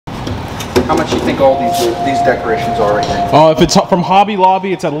How much do you think all these decorations are right now? Oh, if it's from Hobby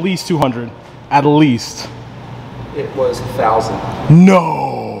Lobby, it's at least 200. At least. It was 1,000.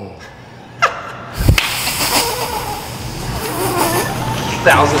 No.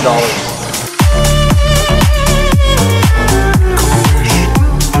 $1,000.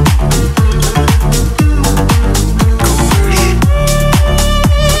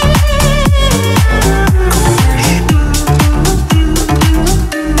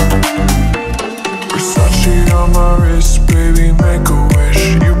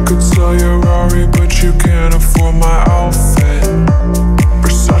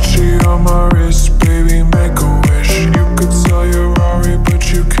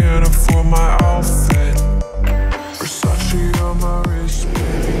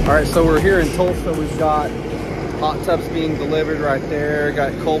 So we're here in Tulsa. We've got hot tubs being delivered right there.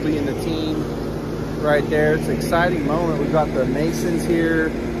 Got Colby and the team right there. It's an exciting moment. We've got the masons here,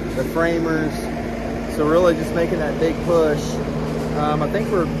 the framers. So really just making that big push. I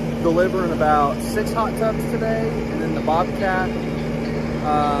think we're delivering about 6 hot tubs today, and then the Bobcat.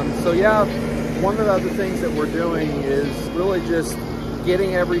 So yeah, one of the other things that we're doing is really just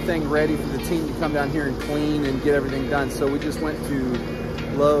getting everything ready for the team to come down here and clean and get everything done. So we just went to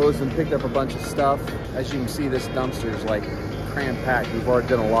Lowe's and picked up a bunch of stuff. As you can see, this dumpster is like cram-packed. We've already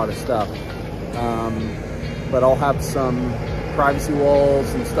done a lot of stuff. But I'll have some privacy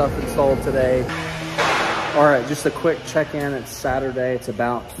walls and stuff installed today. All right, just a quick check-in. It's Saturday. It's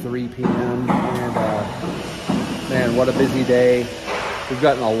about 3 p.m. And man, what a busy day. We've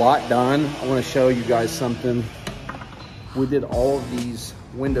gotten a lot done. I want to show you guys something. We did all of these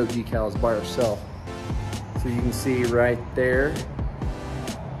window decals by ourselves. So you can see right there,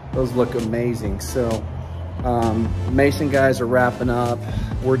 those look amazing. So Mason guys are wrapping up.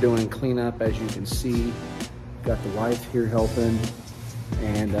 We're doing cleanup, as you can see. Got the wife here helping.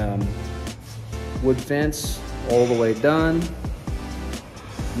 And wood fence all the way done.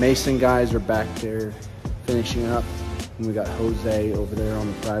 Mason guys are back there finishing up. And we got Jose over there on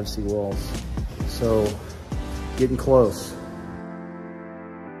the privacy walls. So getting close.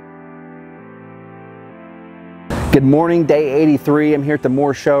 Good morning, day 83. I'm here at the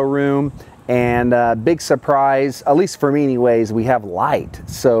Moore showroom, and big surprise, at least for me anyways, we have light.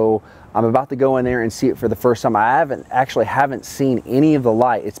 So I'm about to go in there and see it for the first time. I haven't seen any of the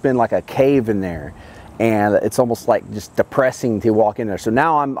light. It's been like a cave in there, and it's almost like just depressing to walk in there. So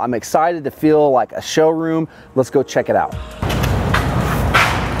now I'm excited to feel like a showroom. Let's go check it out.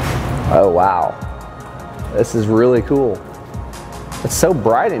 Oh wow, this is really cool. It's so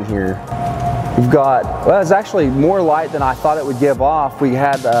bright in here. We've got, well, it's actually more light than I thought it would give off. We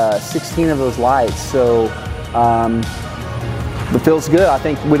had 16 of those lights, so it feels good. I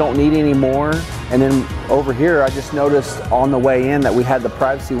think we don't need any more. And then over here, I just noticed on the way in that we had the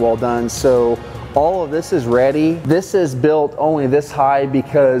privacy wall done. So all of this is ready. This is built only this high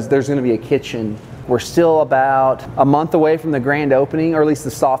because there's gonna be a kitchen. We're still about a month away from the grand opening, or at least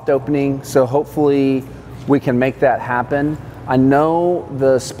the soft opening. So hopefully we can make that happen. I know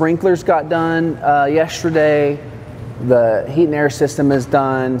the sprinklers got done yesterday. The heat and air system is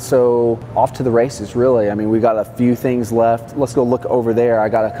done. So off to the races, really. I mean, we got a few things left. Let's go look over there. I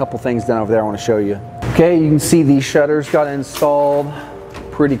got a couple things done over there I want to show you. Okay, you can see these shutters got installed.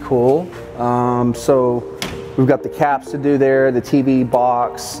 Pretty cool. So we've got the caps to do there, the TV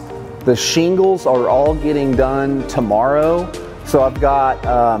box. The shingles are all getting done tomorrow. So I've got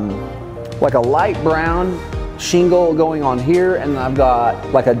like a light brown shingle going on here, and I've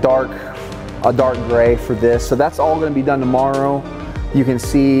got like a dark gray for this. So that's all going to be done tomorrow. You can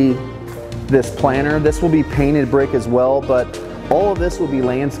see this planter. This will be painted brick as well, but all of this will be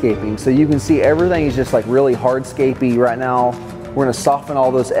landscaping. So you can see everything is just like really hardscapey right now. We're going to soften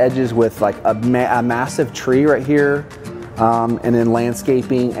all those edges with like a massive tree right here, and then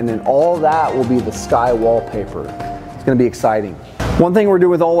landscaping, and then all of that will be the sky wallpaper. It's going to be exciting. One thing we're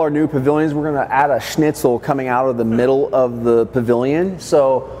doing with all our new pavilions, we're going to add a schnitzel coming out of the middle of the pavilion,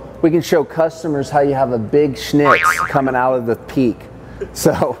 so we can show customers how you have a big schnitz coming out of the peak.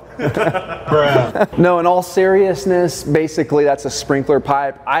 So, no, in all seriousness, basically that's a sprinkler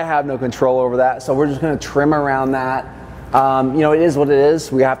pipe. I have no control over that, so we're just going to trim around that. You know, it is what it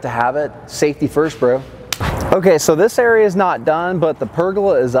is. We have to have it. Safety first, bro. Okay, so this area is not done, but the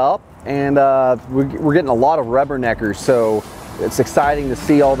pergola is up, and we're getting a lot of rubberneckers, so it's exciting to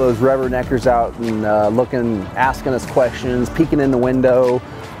see all those rubberneckers out and looking, asking us questions, peeking in the window.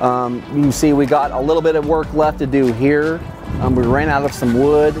 You can see we got a little bit of work left to do here. We ran out of some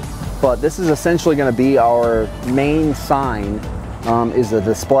wood, but this is essentially going to be our main sign, is a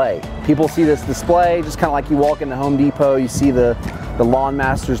display. People see this display just kind of like you walk into Home Depot, you see the the Lawn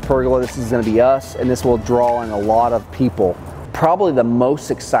Masters Pergola. This is gonna be us, and this will draw in a lot of people. Probably the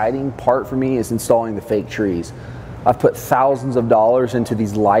most exciting part for me is installing the fake trees. I've put thousands of dollars into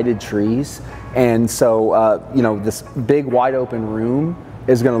these lighted trees, and so you know, this big wide open room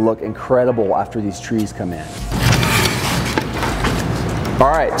is gonna look incredible after these trees come in.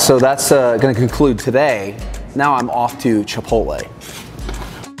 All right, so that's gonna conclude today. Now I'm off to Chipotle.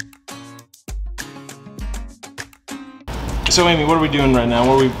 So Amy, what are we doing right now?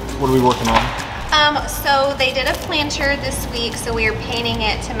 What are we working on? So they did a planter this week, so we are painting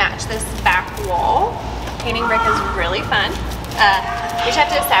it to match this back wall. Painting brick is really fun. We just have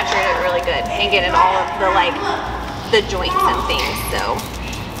to saturate it really good and get in all of the joints and things. So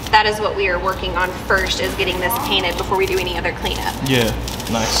that is what we are working on first, is getting this painted before we do any other cleanup. Yeah,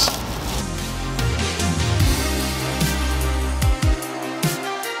 nice.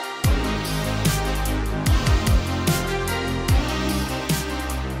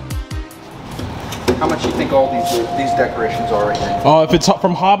 How much do you think all these decorations are right now? If it's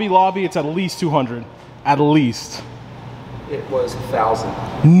from Hobby Lobby, it's at least 200. At least. It was 1,000.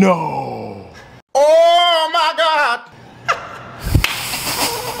 No! Oh my God!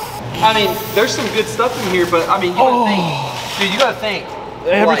 I mean, there's some good stuff in here, but I mean, you gotta think, dude, you gotta think.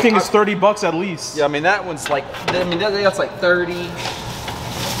 Everything like, is 30 bucks at least. Yeah, I mean, that one's like, I mean, that's like 30.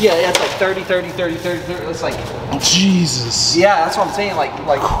 Yeah, it's like 30. It's like, Jesus. yeah, that's what I'm saying. Like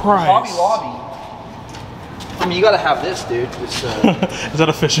Christ. Hobby Lobby. I mean, you gotta have this, dude. It's, is that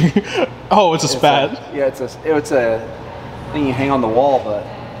a fishing? Oh, it's a spad. Yeah, it's a thing you hang on the wall, but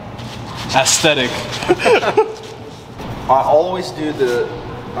aesthetic. I always do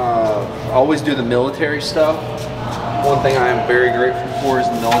the military stuff. One thing I am very grateful for is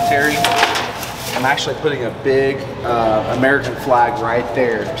the military. I'm actually putting a big American flag right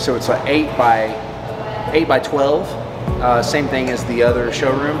there. So it's an 8 by 12. Same thing as the other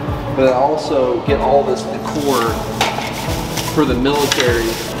showroom. But I also get all this decor for the military.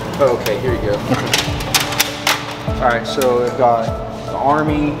 Oh, okay, here you go. All right, so I've got the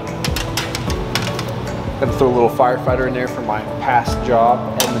Army. Got to throw a little firefighter in there for my past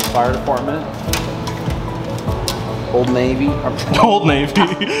job in the fire department. Old Navy. Old Navy.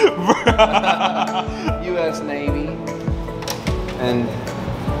 U.S. Navy. And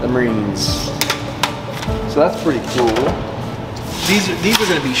the Marines. So that's pretty cool. These are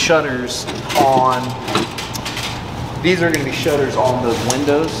going to be shutters on. These are going to be shutters on those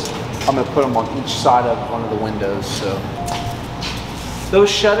windows. I'm going to put them on each side of one of the windows. So those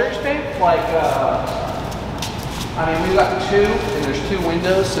shutters, babe, like I mean, we've got 2, and there's 2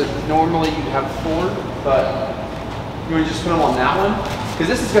 windows. So normally you have 4, but you want to just put them on that one because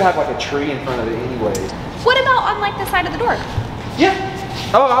this is going to have like a tree in front of it anyway. What about on like the side of the door? Yeah.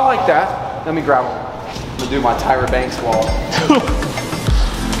 Oh, I like that. Let me grab them. I'm gonna do my Tyra Banks wall.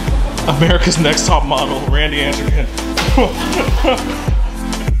 America's Next Top Model, Randy Anderson.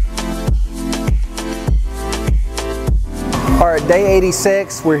 All right, day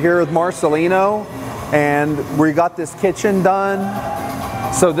 86. We're here with Marcelino, and we got this kitchen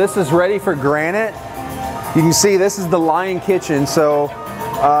done. So this is ready for granite. You can see this is the Lion kitchen. So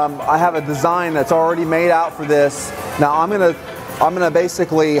I have a design that's already made out for this. Now I'm gonna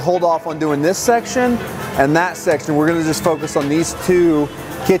basically hold off on doing this section and that section. We're gonna just focus on these 2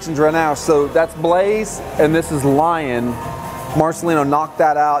 kitchens right now. So that's Blaze and this is Lion. Marcelino knocked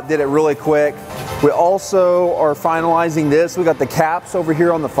that out, did it really quick. We also are finalizing this. We got the caps over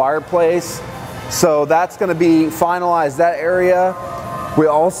here on the fireplace. So that's gonna be finalized, that area. We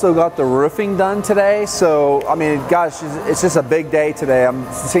also got the roofing done today. So, I mean, gosh, it's just a big day today. I'm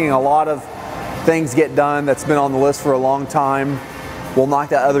seeing a lot of things get done that's been on the list for a long time. We'll knock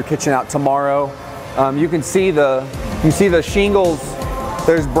that other kitchen out tomorrow. You can see the shingles.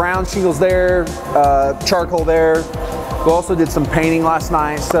 There's brown shingles there, charcoal there. We also did some painting last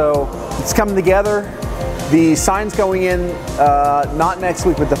night, so it's coming together. The sign's going in not next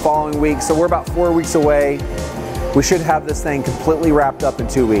week, but the following week. So we're about 4 weeks away. We should have this thing completely wrapped up in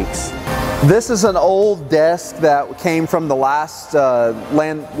 2 weeks. This is an old desk that came from the last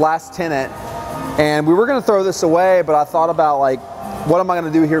tenant, and we were going to throw this away, but I thought about like, what am I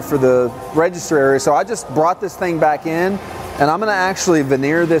going to do here for the register area? So I just brought this thing back in, and I'm going to actually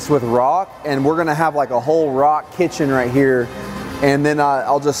veneer this with rock, and we're going to have like a whole rock kitchen right here, and then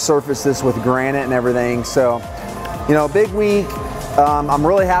I'll just surface this with granite and everything. So, you know, big week. I'm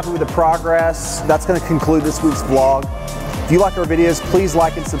really happy with the progress. That's going to conclude this week's vlog. If you like our videos, please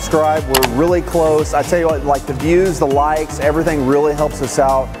like and subscribe. We're really close. I tell you what, like the views, the likes, everything really helps us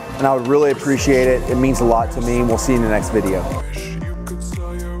out, and I would really appreciate it. It means a lot to me, and we'll see you in the next video.